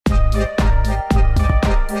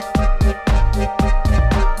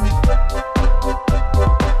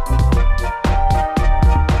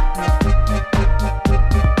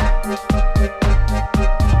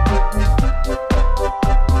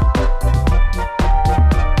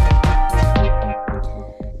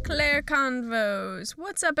Convos.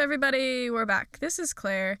 What's up, everybody? We're back. This is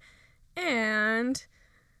Claire, and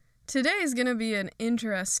today is going to be an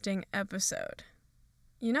interesting episode.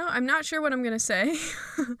 You know, I'm not sure what I'm going to say.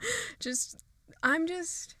 I'm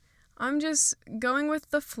just going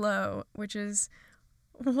with the flow, which is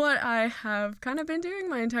what I have kind of been doing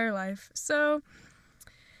my entire life. So,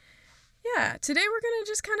 yeah, today we're going to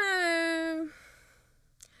just kind of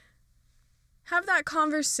have that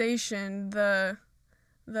conversation, the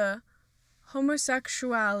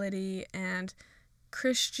homosexuality and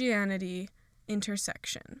Christianity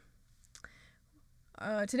intersection.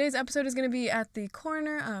 Today's episode is going to be at the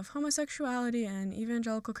corner of homosexuality and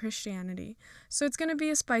evangelical Christianity, so it's going to be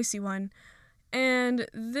a spicy one. And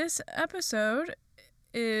this episode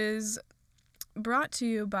is brought to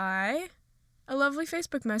you by a lovely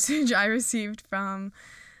Facebook message I received from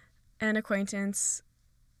an acquaintance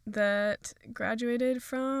that graduated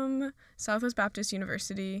from Southwest Baptist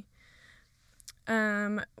University,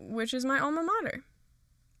 which is my alma mater.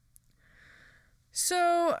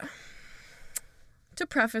 So, to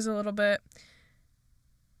preface a little bit,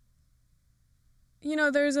 you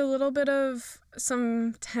know, there's a little bit of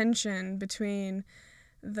some tension between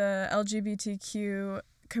the LGBTQ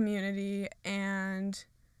community and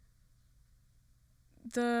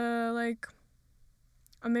the,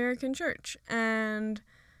 American church. And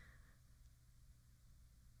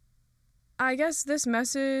I guess this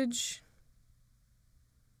message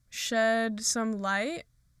shed some light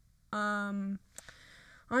onto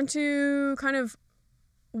kind of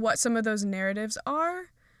what some of those narratives are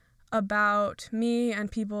about me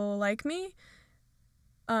and people like me,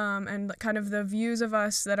 and kind of the views of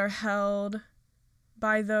us that are held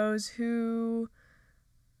by those who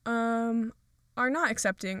are not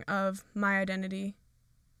accepting of my identity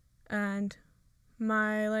and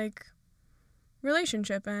my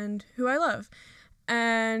relationship and who I love.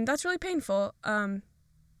 And that's really painful to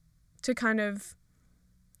kind of,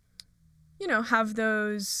 you know, have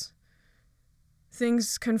those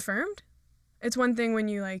things confirmed. It's one thing when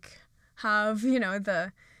you have, you know,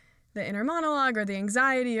 the inner monologue or the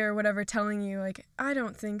anxiety or whatever telling you I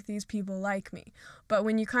don't think these people like me. But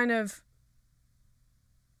when you kind of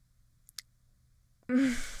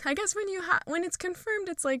I guess when it's confirmed,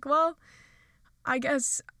 it's well, I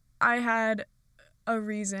guess I had a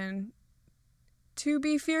reason to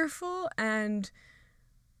be fearful, and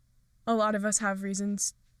a lot of us have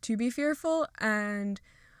reasons to be fearful, and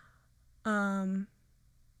I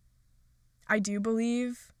do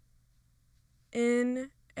believe in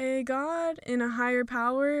a God, in a higher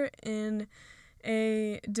power, in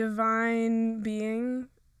a divine being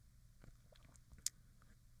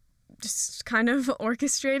just kind of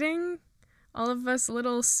orchestrating all of us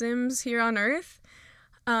little Sims here on Earth.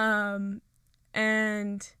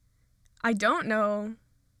 And I don't know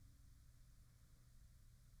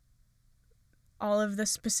all of the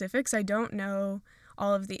specifics. I don't know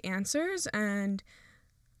all of the answers. And,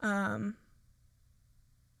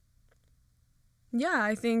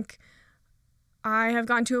 I think I have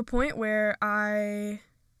gotten to a point where I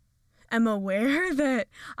am aware that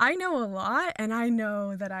I know a lot, and I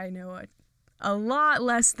know that I know a lot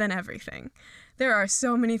less than everything. There are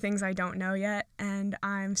so many things I don't know yet, and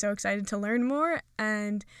I'm so excited to learn more.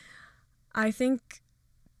 And I think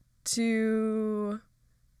to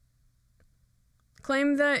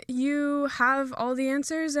claim that you have all the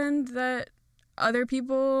answers and that other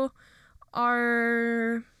people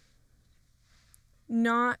are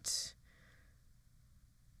not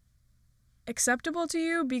acceptable to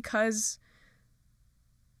you because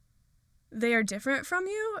they are different from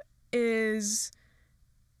you is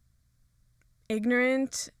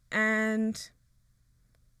ignorant and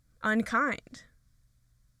unkind.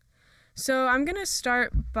 So I'm going to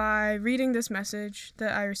start by reading this message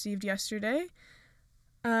that I received yesterday.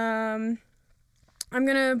 I'm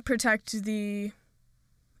going to protect the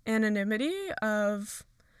anonymity of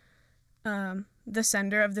the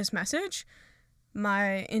sender of this message.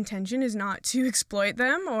 My intention is not to exploit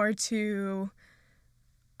them or to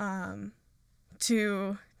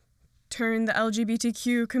turn the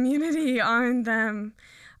LGBTQ community on them,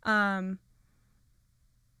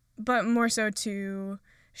 but more so to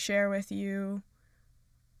share with you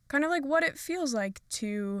kind of what it feels like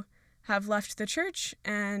to have left the church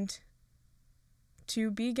and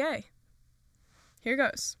to be gay. Here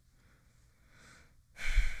goes.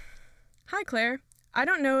 Hi, Claire. I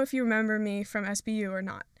don't know if you remember me from SBU or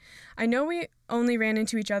not. I know we only ran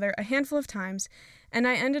into each other a handful of times, and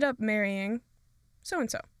I ended up marrying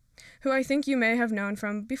so-and-so, who I think you may have known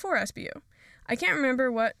from before SBU. I can't remember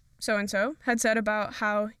what so-and-so had said about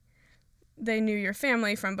how they knew your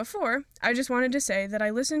family from before, I just wanted to say that I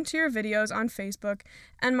listened to your videos on Facebook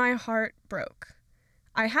and my heart broke.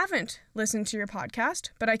 I haven't listened to your podcast,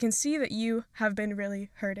 but I can see that you have been really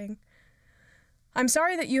hurting. I'm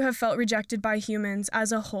sorry that you have felt rejected by humans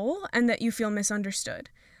as a whole and that you feel misunderstood.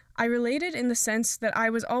 I related in the sense that I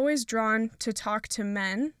was always drawn to talk to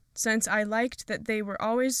men, since I liked that they were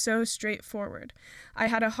always so straightforward. I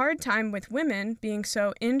had a hard time with women being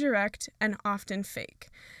so indirect and often fake.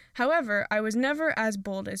 However, I was never as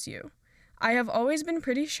bold as you. I have always been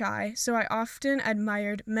pretty shy, so I often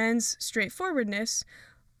admired men's straightforwardness,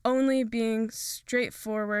 only being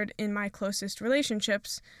straightforward in my closest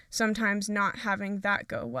relationships, sometimes not having that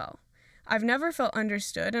go well. I've never felt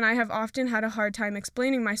understood, and I have often had a hard time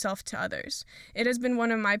explaining myself to others. It has been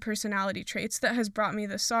one of my personality traits that has brought me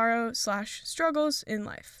the sorrow/struggles in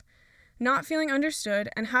life. Not feeling understood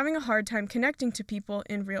and having a hard time connecting to people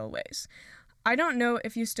in real ways. I don't know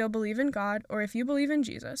if you still believe in God or if you believe in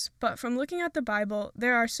Jesus, but from looking at the Bible,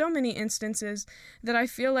 there are so many instances that I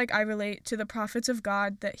feel like I relate to the prophets of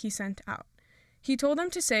God that he sent out. He told them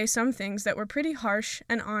to say some things that were pretty harsh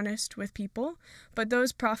and honest with people, but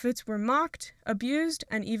those prophets were mocked, abused,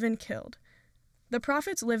 and even killed. The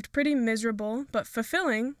prophets lived pretty miserable but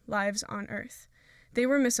fulfilling lives on earth. They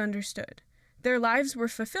were misunderstood. Their lives were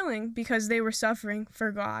fulfilling because they were suffering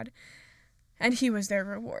for God, and he was their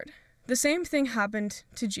reward. The same thing happened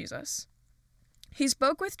to Jesus. He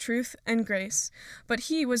spoke with truth and grace, but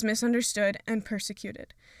he was misunderstood and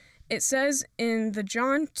persecuted. It says in the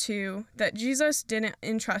John 2 that Jesus didn't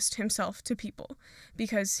entrust himself to people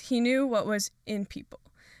because he knew what was in people.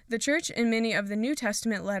 The church in many of the New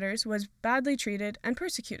Testament letters was badly treated and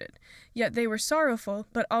persecuted, yet they were sorrowful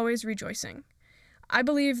but always rejoicing. I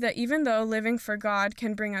believe that even though living for God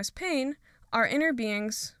can bring us pain, our inner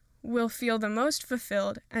beings will feel the most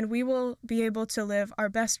fulfilled and we will be able to live our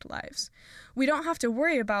best lives. We don't have to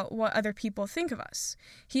worry about what other people think of us.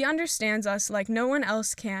 He understands us like no one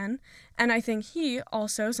else can, and I think he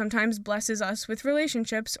also sometimes blesses us with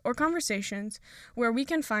relationships or conversations where we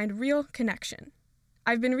can find real connection.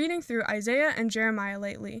 I've been reading through Isaiah and Jeremiah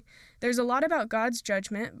lately. There's a lot about God's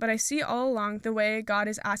judgment, but I see all along the way God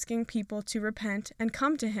is asking people to repent and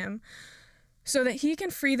come to him so that he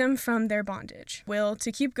can free them from their bondage. Will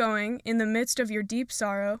to keep going in the midst of your deep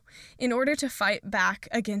sorrow in order to fight back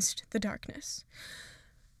against the darkness.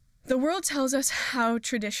 The world tells us how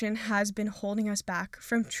tradition has been holding us back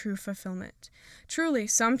from true fulfillment. Truly,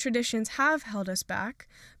 some traditions have held us back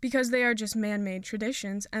because they are just man-made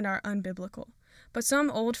traditions and are unbiblical. But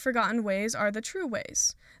some old forgotten ways are the true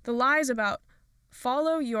ways. The lies about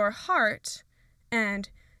follow your heart and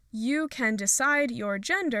you can decide your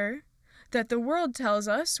gender that the world tells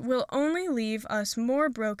us will only leave us more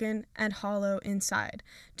broken and hollow inside,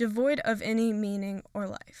 devoid of any meaning or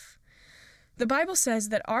life. The Bible says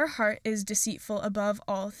that our heart is deceitful above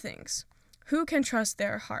all things. Who can trust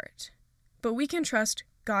their heart? But we can trust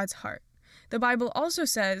God's heart. The Bible also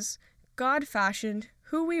says God fashioned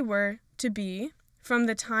who we were to be from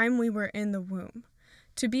the time we were in the womb.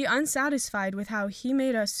 To be unsatisfied with how he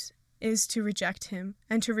made us is to reject him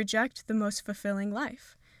and to reject the most fulfilling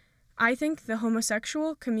life. I think the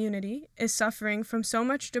homosexual community is suffering from so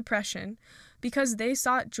much depression because they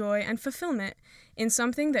sought joy and fulfillment in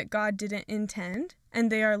something that God didn't intend,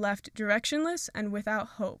 and they are left directionless and without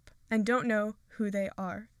hope and don't know who they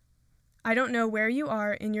are. I don't know where you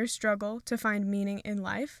are in your struggle to find meaning in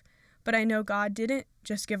life, but I know God didn't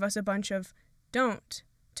just give us a bunch of don't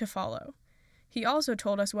to follow. He also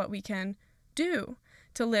told us what we can do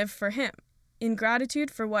to live for him in gratitude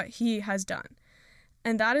for what he has done.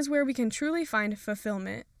 And that is where we can truly find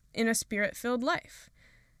fulfillment in a spirit-filled life.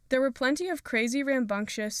 There were plenty of crazy,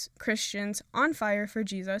 rambunctious Christians on fire for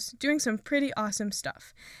Jesus, doing some pretty awesome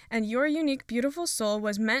stuff. And your unique, beautiful soul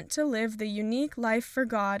was meant to live the unique life for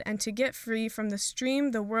God and to get free from the stream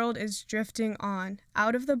the world is drifting on,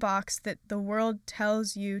 out of the box that the world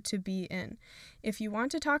tells you to be in. If you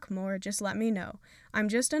want to talk more, just let me know. I'm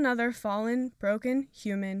just another fallen, broken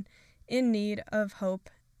human in need of hope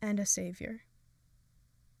and a savior.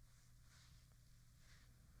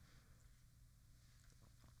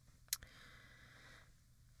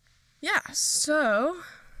 Yeah, so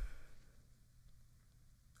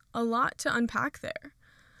a lot to unpack there.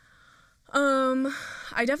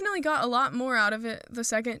 I definitely got a lot more out of it the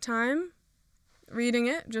second time reading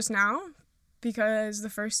it just now, because the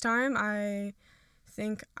first time I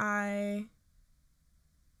think I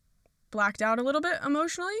blacked out a little bit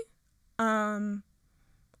emotionally.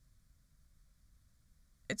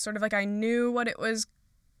 It's sort of like I knew what it was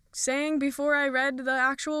saying before I read the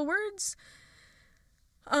actual words.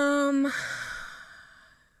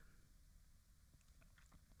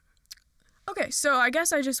 Okay, so I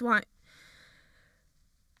guess I just want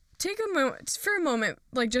take a moment for a moment,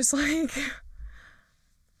 like just like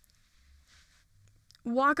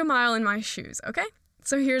walk a mile in my shoes, okay?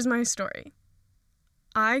 So here's my story.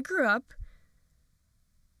 I grew up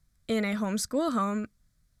in a homeschool home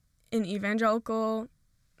in evangelical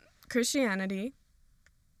Christianity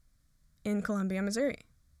in Columbia, Missouri.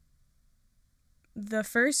 The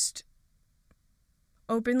first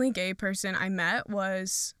openly gay person I met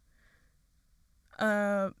was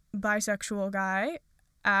a bisexual guy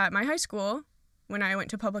at my high school when I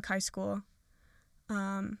went to public high school.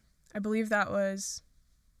 I believe that was,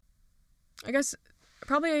 I guess,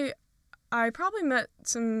 I probably met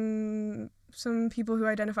some people who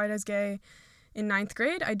identified as gay in 9th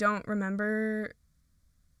grade. I don't remember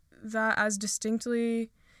that as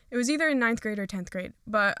distinctly. It was either in 9th grade or 10th grade,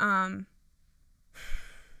 but I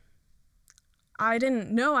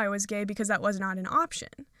didn't know I was gay because that was not an option.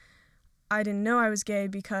 I didn't know I was gay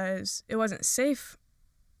because it wasn't safe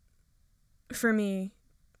for me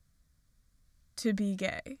to be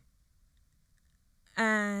gay.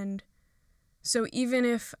 And so even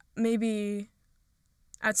if maybe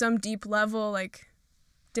at some deep level, like,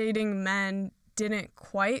 dating men didn't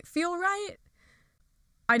quite feel right,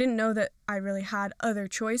 I didn't know that I really had other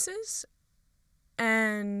choices.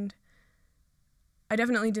 And I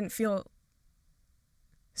definitely didn't feel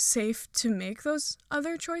safe to make those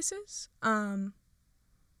other choices. That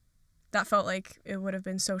felt like it would have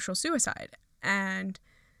been social suicide. And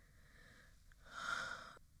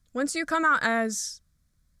once you come out as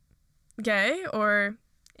gay or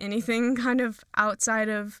anything kind of outside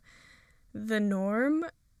of the norm,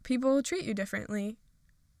 people treat you differently.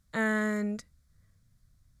 And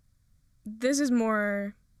this is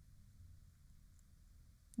more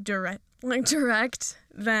direct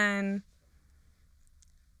than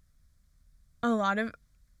a lot of...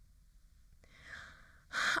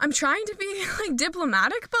 I'm trying to be, like,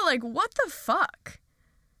 diplomatic, but, like, what the fuck?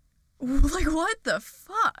 Like, what the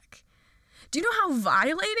fuck? Do you know how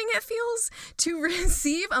violating it feels to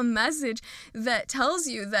receive a message that tells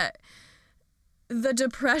you that the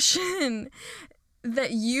depression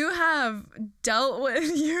that you have dealt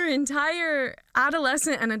with your entire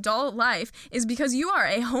adolescent and adult life is because you are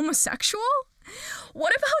a homosexual?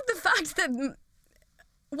 What about the fact that...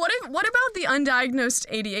 What about the undiagnosed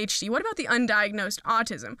ADHD? What about the undiagnosed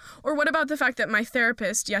autism? Or what about the fact that my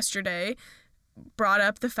therapist yesterday brought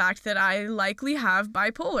up the fact that I likely have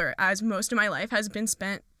bipolar, as most of my life has been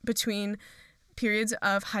spent between periods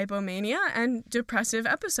of hypomania and depressive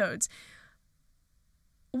episodes?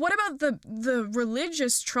 What about the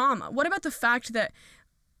religious trauma? What about the fact that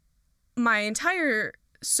my entire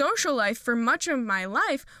social life for much of my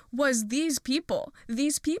life was these people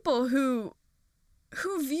who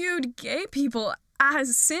viewed gay people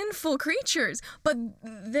as sinful creatures, but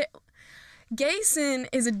gay sin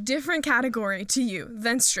is a different category to you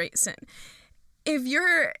than straight sin. If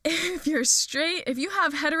you're straight, if you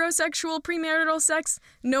have heterosexual premarital sex,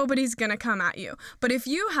 nobody's gonna come at you. But if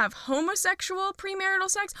you have homosexual premarital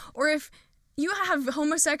sex, or if you have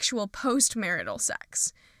homosexual postmarital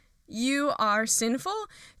sex, you are sinful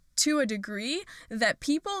to a degree that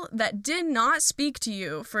people that did not speak to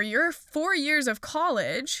you for your 4 years of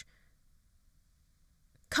college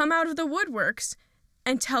come out of the woodworks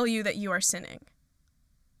and tell you that you are sinning.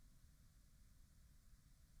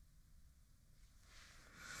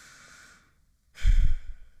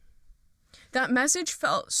 That message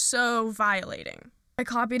felt so violating. I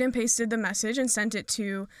copied and pasted the message and sent it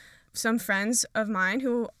to some friends of mine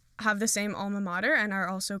who have the same alma mater and are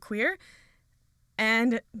also queer.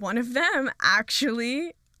 And one of them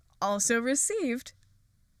actually also received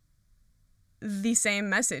the same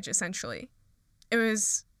message, essentially. It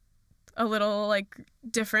was a little, like,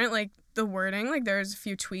 different, like, the wording, like, there's a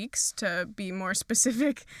few tweaks to be more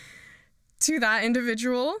specific to that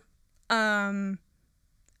individual. But,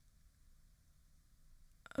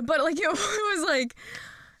 like, it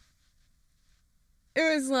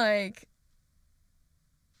was like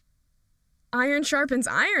iron sharpens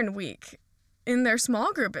iron week in their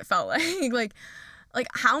small group, it felt like. Like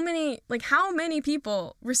how many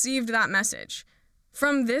people received that message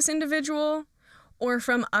from this individual or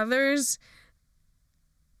from others?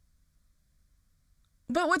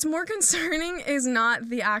 But what's more concerning is not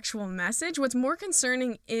the actual message. What's more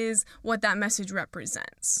concerning is what that message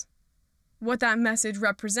represents. What that message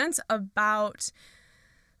represents about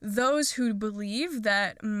those who believe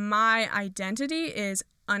that my identity is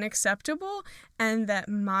unacceptable and that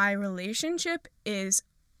my relationship is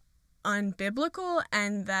unbiblical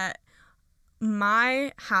and that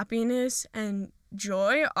my happiness and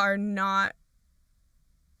joy are not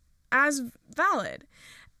as valid.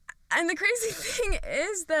 And the crazy thing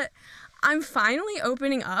is that I'm finally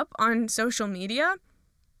opening up on social media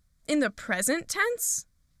in the present tense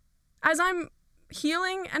as I'm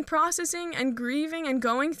healing and processing and grieving and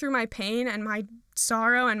going through my pain and my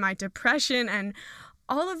sorrow and my depression and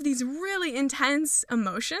all of these really intense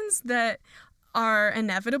emotions that are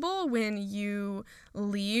inevitable when you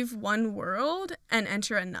leave one world and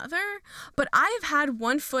enter another. But I've had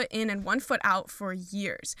one foot in and one foot out for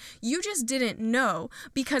years. You just didn't know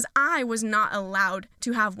because I was not allowed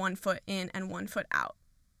to have one foot in and one foot out.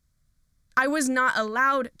 I was not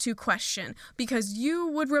allowed to question because you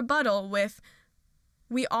would rebuttal with,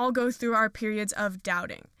 we all go through our periods of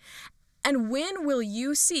doubting. And when will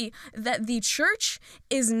you see that the church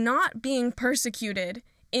is not being persecuted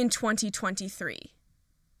in 2023?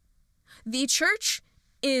 The church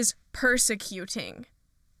is persecuting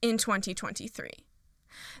in 2023.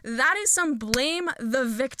 That is some blame the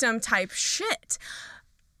victim type shit.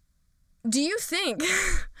 Do you think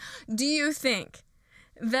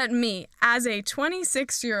that me, as a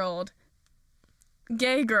 26-year-old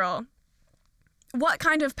gay girl, what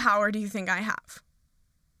kind of power do you think I have?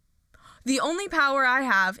 The only power I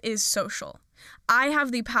have is social. I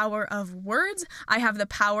have the power of words. I have the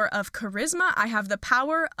power of charisma. I have the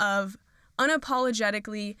power of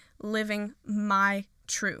unapologetically living my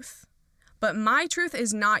truth. But my truth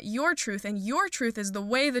is not your truth, and your truth is the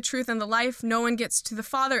way, the truth, and the life. No one gets to the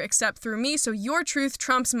Father except through me, so your truth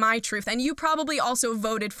trumps my truth, and you probably also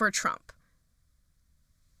voted for Trump.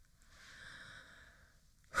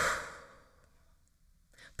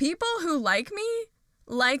 People who like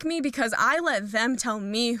me because I let them tell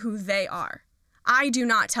me who they are. I do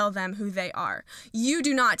not tell them who they are. You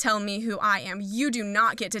do not tell me who I am. You do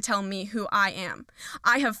not get to tell me who I am.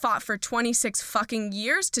 I have fought for 26 fucking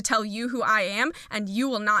years to tell you who I am, and you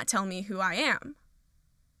will not tell me who I am.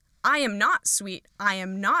 I am not sweet. I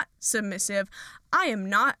am not submissive. I am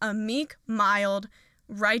not a meek, mild,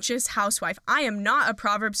 righteous housewife. I am not a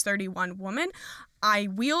Proverbs 31 woman. I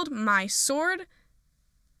wield my sword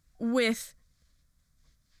with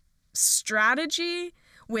strategy,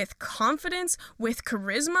 with confidence, with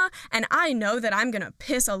charisma, and I know that I'm gonna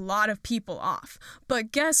piss a lot of people off.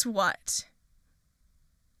 But guess what?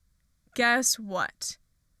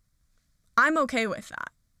 I'm okay with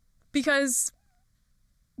that. Because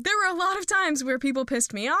there were a lot of times where people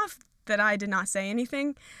pissed me off that I did not say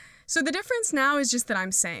anything. So the difference now is just that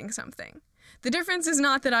I'm saying something. The difference is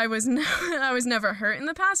not that I was never hurt in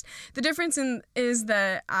the past. The difference is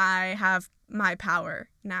that I have my power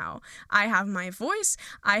now. I have my voice.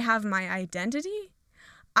 I have my identity.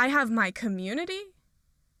 I have my community.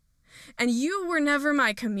 And you were never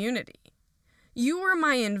my community. You were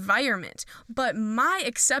my environment, but my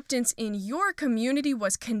acceptance in your community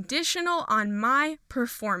was conditional on my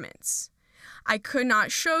performance. I could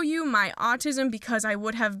not show you my autism because I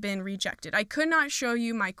would have been rejected. I could not show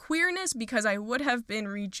you my queerness because I would have been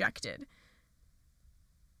rejected.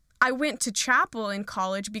 I went to chapel in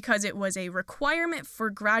college because it was a requirement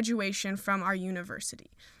for graduation from our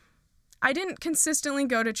university. I didn't consistently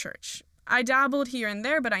go to church. I dabbled here and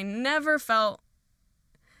there, but I never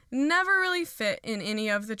really fit in any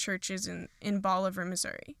of the churches in Bolivar,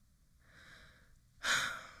 Missouri.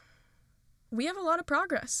 We have a lot of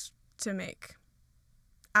progress to make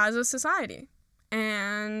as a society,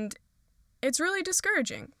 and it's really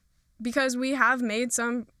discouraging because we have made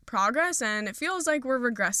some progress and it feels like we're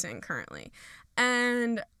regressing currently.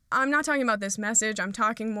 And I'm not talking about this message, I'm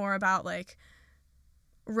talking more about like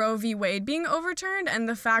Roe v. Wade being overturned and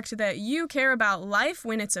the fact that you care about life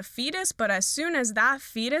when it's a fetus, but as soon as that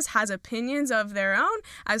fetus has opinions of their own,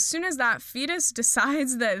 as soon as that fetus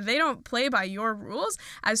decides that they don't play by your rules,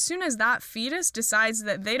 as soon as that fetus decides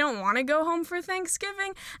that they don't want to go home for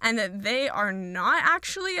Thanksgiving and that they are not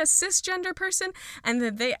actually a cisgender person and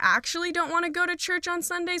that they actually don't want to go to church on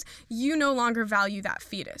Sundays, you no longer value that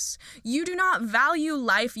fetus. You do not value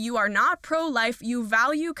life. You are not pro-life. You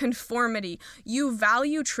value conformity. You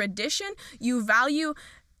value tradition, you value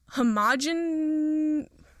homogeneity.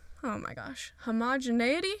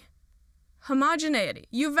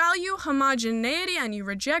 You value homogeneity and you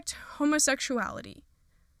reject homosexuality.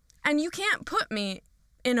 And you can't put me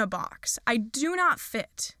in a box. I do not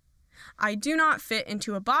fit. I do not fit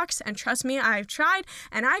into a box, and trust me, I've tried,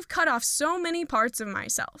 and I've cut off so many parts of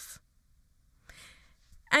myself.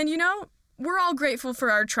 And you know, we're all grateful for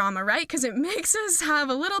our trauma, right? Because it makes us have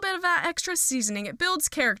a little bit of that extra seasoning. It builds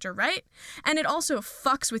character, right? And it also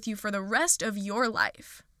fucks with you for the rest of your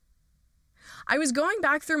life. I was going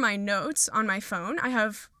back through my notes on my phone. I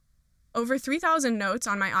have over 3,000 notes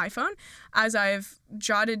on my iPhone as I've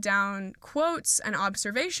jotted down quotes and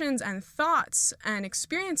observations and thoughts and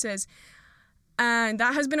experiences. And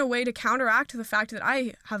that has been a way to counteract the fact that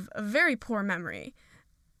I have a very poor memory.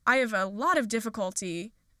 I have a lot of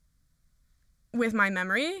difficulty with my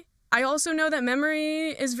memory. I also know that memory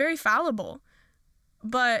is very fallible.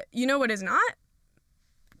 But you know what is not?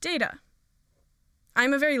 Data.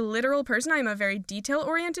 I'm a very literal person. I'm a very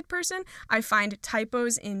detail-oriented person. I find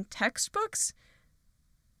typos in textbooks.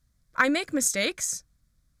 I make mistakes,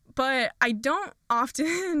 but I don't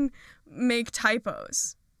often make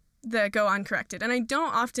typos that go uncorrected. And I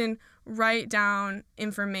don't often write down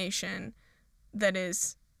information that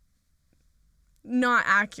is not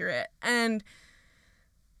accurate. And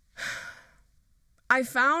I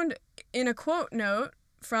found in a quote note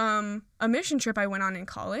from a mission trip I went on in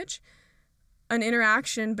college, an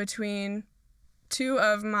interaction between two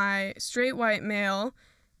of my straight white male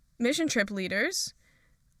mission trip leaders,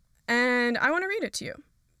 and I want to read it to you.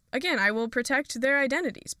 Again, I will protect their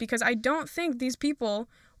identities because I don't think these people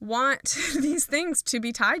want these things to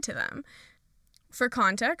be tied to them. For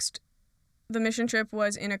context, the mission trip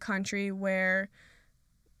was in a country where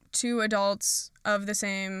two adults of the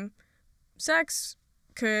same sex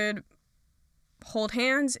could hold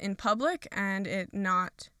hands in public and it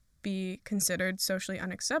not be considered socially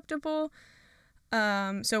unacceptable.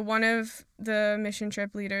 So one of the mission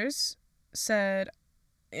trip leaders said,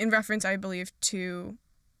 in reference, I believe, to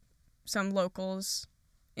some locals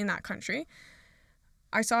in that country,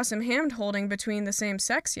 I saw some hand holding between the same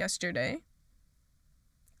sex yesterday.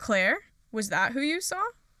 Claire, was that who you saw?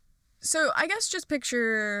 So I guess just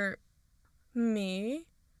picture me,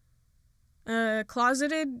 a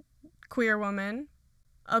closeted queer woman,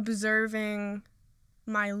 observing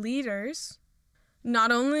my leaders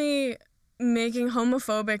not only making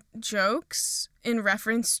homophobic jokes in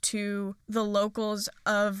reference to the locals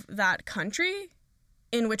of that country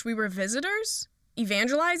in which we were visitors,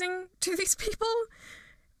 evangelizing to these people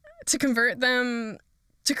to convert them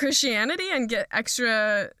to Christianity and get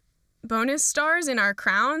extra bonus stars in our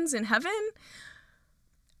crowns in heaven.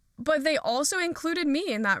 But they also included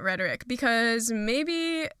me in that rhetoric because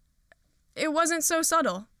maybe it wasn't so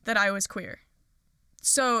subtle that I was queer.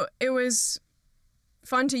 So it was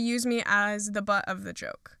fun to use me as the butt of the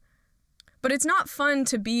joke. But it's not fun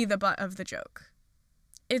to be the butt of the joke.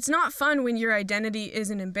 It's not fun when your identity is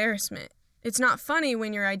an embarrassment. It's not funny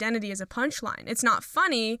when your identity is a punchline. It's not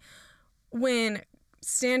funny when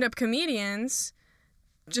stand-up comedians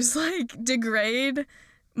just degrade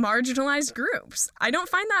marginalized groups. I don't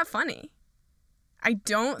find that funny. I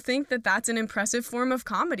don't think that that's an impressive form of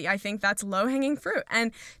comedy. I think that's low-hanging fruit.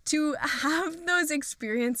 And to have those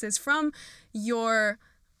experiences from your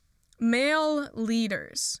male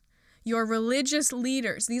leaders, your religious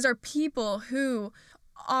leaders, these are people who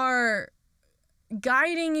are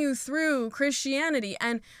guiding you through Christianity.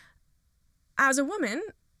 And as a woman,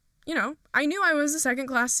 I knew I was a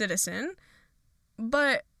second-class citizen,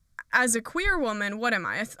 but as a queer woman, what am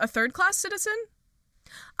I, a third-class citizen?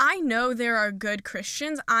 I know there are good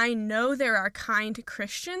Christians. I know there are kind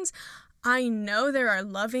Christians. I know there are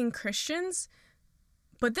loving Christians,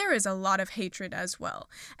 but there is a lot of hatred as well.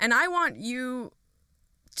 And I want you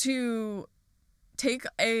to take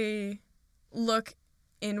a look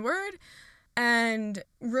inward and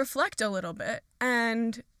reflect a little bit.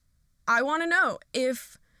 And I want to know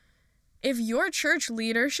if your church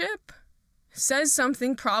leadership says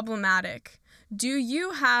something problematic, do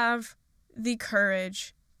you have the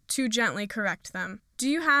courage to gently correct them? Do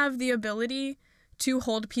you have the ability to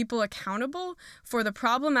hold people accountable for the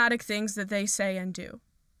problematic things that they say and do?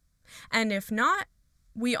 And if not,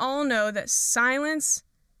 we all know that silence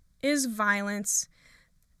is violence.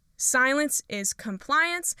 Silence is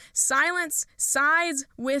compliance. Silence sides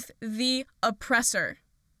with the oppressor.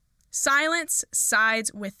 Silence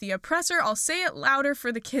sides with the oppressor. I'll say it louder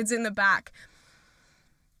for the kids in the back.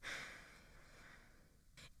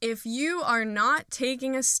 If you are not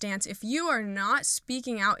taking a stance, if you are not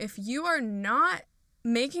speaking out, if you are not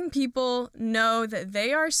making people know that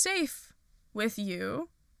they are safe with you,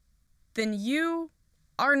 then you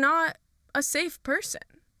are not a safe person.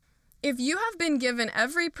 If you have been given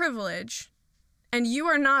every privilege and you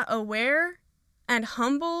are not aware and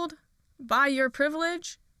humbled by your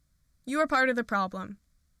privilege, you are part of the problem.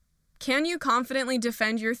 Can you confidently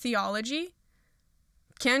defend your theology?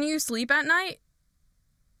 Can you sleep at night?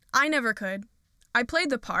 I never could. I played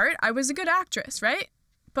the part. I was a good actress, right?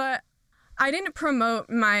 But I didn't promote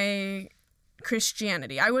my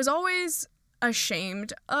Christianity. I was always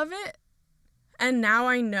ashamed of it. And now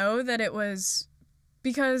I know that it was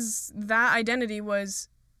because that identity was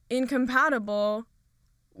incompatible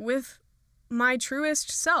with my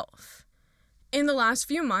truest self. In the last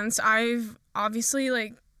few months, I've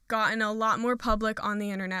obviously gotten a lot more public on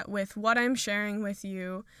the internet with what I'm sharing with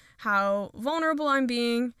you, how vulnerable I'm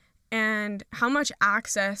being, and how much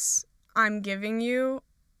access I'm giving you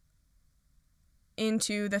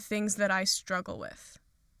into the things that I struggle with.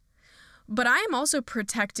 But I am also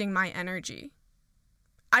protecting my energy.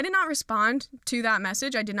 I did not respond to that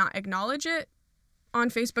message. I did not acknowledge it on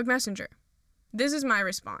Facebook Messenger. This is my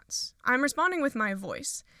response. I'm responding with my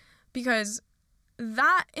voice because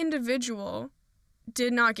that individual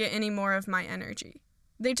did not get any more of my energy.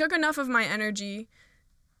 They took enough of my energy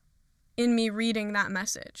in me reading that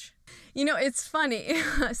message. You know, it's funny.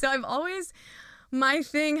 So my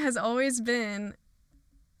thing has always been,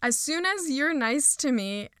 as soon as you're nice to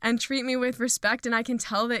me and treat me with respect, and I can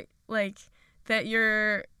tell that that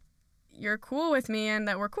you're cool with me and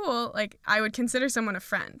that we're cool, I would consider someone a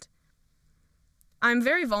friend. I'm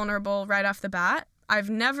very vulnerable right off the bat. I've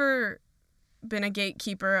never been a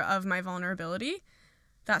gatekeeper of my vulnerability.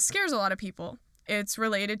 That scares a lot of people. It's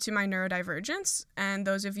related to my neurodivergence, and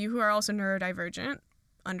those of you who are also neurodivergent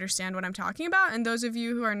understand what I'm talking about, and those of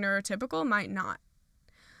you who are neurotypical might not.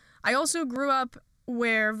 I also grew up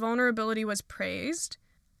where vulnerability was praised,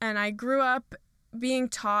 and I grew up being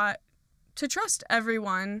taught to trust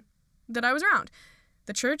everyone that I was around.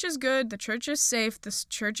 The church is good, the church is safe, the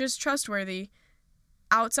church is trustworthy.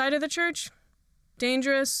 Outside of the church,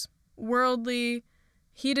 dangerous, worldly,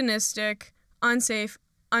 hedonistic, unsafe,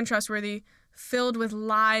 untrustworthy, filled with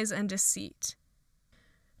lies and deceit.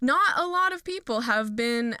 Not a lot of people have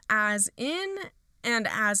been as in and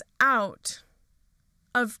as out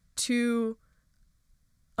of two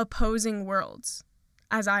opposing worlds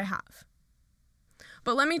as I have.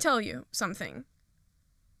 But let me tell you something.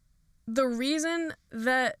 The reason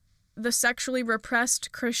that the sexually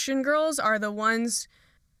repressed Christian girls are the ones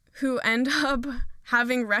who end up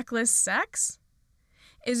having reckless sex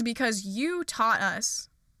is because you taught us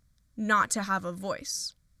not to have a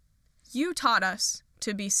voice. You taught us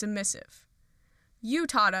to be submissive. You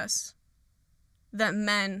taught us that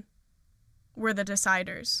men were the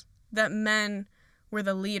deciders, that men were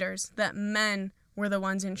the leaders, that men were the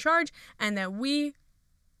ones in charge, and that we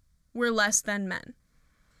were less than men.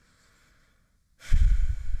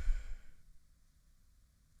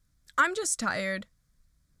 I'm just tired.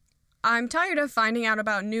 I'm tired of finding out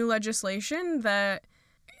about new legislation that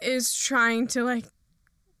is trying to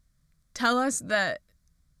tell us that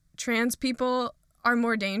trans people are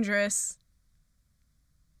more dangerous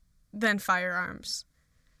than firearms.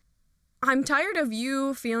 I'm tired of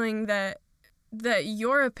you feeling that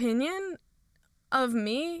your opinion of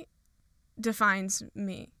me defines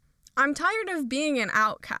me. I'm tired of being an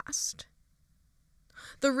outcast.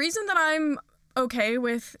 The reason that I'm okay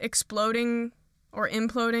with exploding or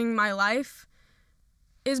imploding my life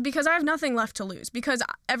is because I have nothing left to lose, because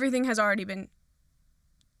everything has already been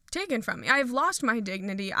taken from me. I have lost my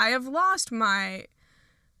dignity. I have lost my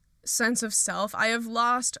sense of self. I have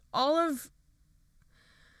lost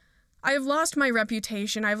my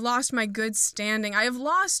reputation. I've lost my good standing. I have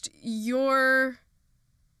lost your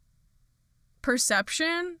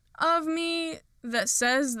perception of me that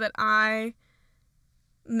says that I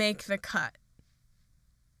make the cut.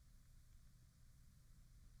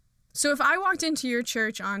 So if I walked into your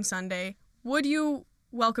church on Sunday, would you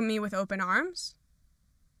welcome me with open arms?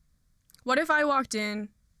 What if I walked in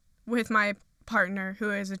with my partner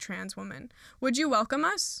who is a trans woman? Would you welcome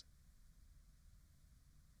us?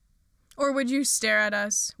 Or would you stare at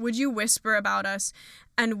us? Would you whisper about us?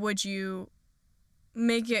 And would you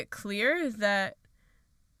make it clear that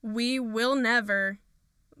we will never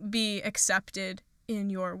be accepted in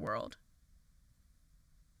your world?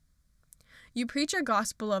 You preach a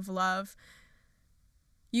gospel of love.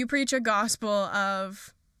 You preach a gospel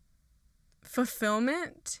of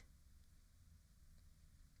fulfillment.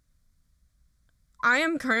 I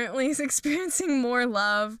am currently experiencing more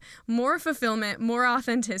love, more fulfillment, more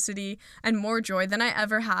authenticity, and more joy than I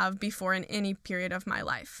ever have before in any period of my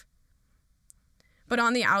life. But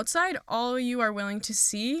on the outside, all you are willing to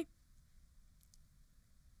see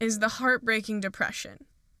is the heartbreaking depression.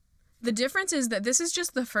 The difference is that this is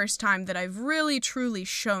just the first time that I've really, truly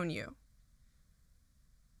shown you.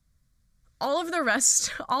 All of the rest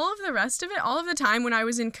of it, all of the time when I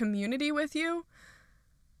was in community with you,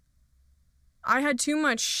 I had too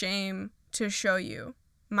much shame to show you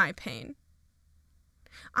my pain.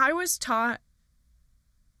 I was taught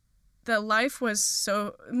that life was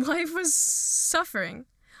suffering.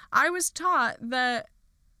 I was taught that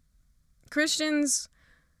Christians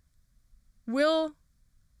will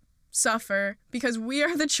suffer because we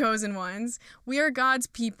are the chosen ones. We are God's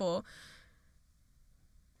people.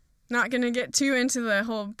 Not going to get too into the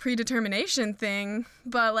whole predetermination thing,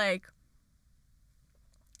 but like,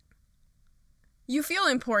 you feel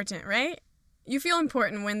important, right? You feel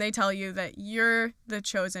important when they tell you that you're the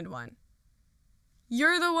chosen one.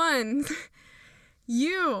 You're the one.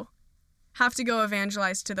 You have to go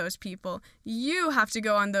evangelize to those people. You have to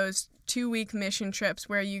go on those 2-week mission trips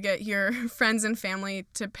where you get your friends and family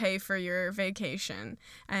to pay for your vacation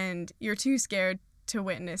and you're too scared to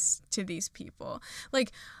witness to these people.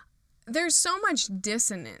 Like, there's so much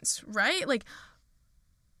dissonance, right? Like,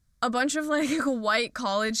 a bunch of like white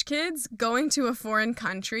college kids going to a foreign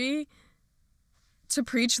country to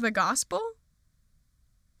preach the gospel.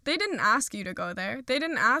 They didn't ask you to go there. They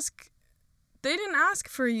didn't ask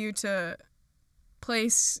for you to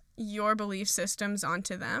place your belief systems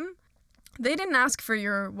onto them. They didn't ask for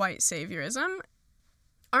your white saviorism.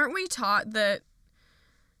 Aren't we taught that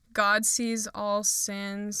God sees all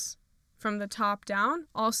sins from the top down?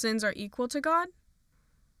 All sins are equal to God?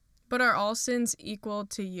 But are all sins equal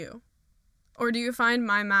to you? Or do you find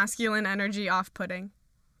my masculine energy off-putting?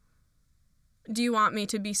 Do you want me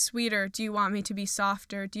to be sweeter? Do you want me to be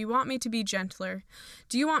softer? Do you want me to be gentler?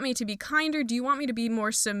 Do you want me to be kinder? Do you want me to be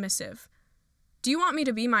more submissive? Do you want me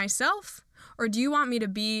to be myself? Or do you want me to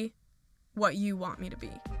be what you want me to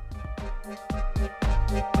be?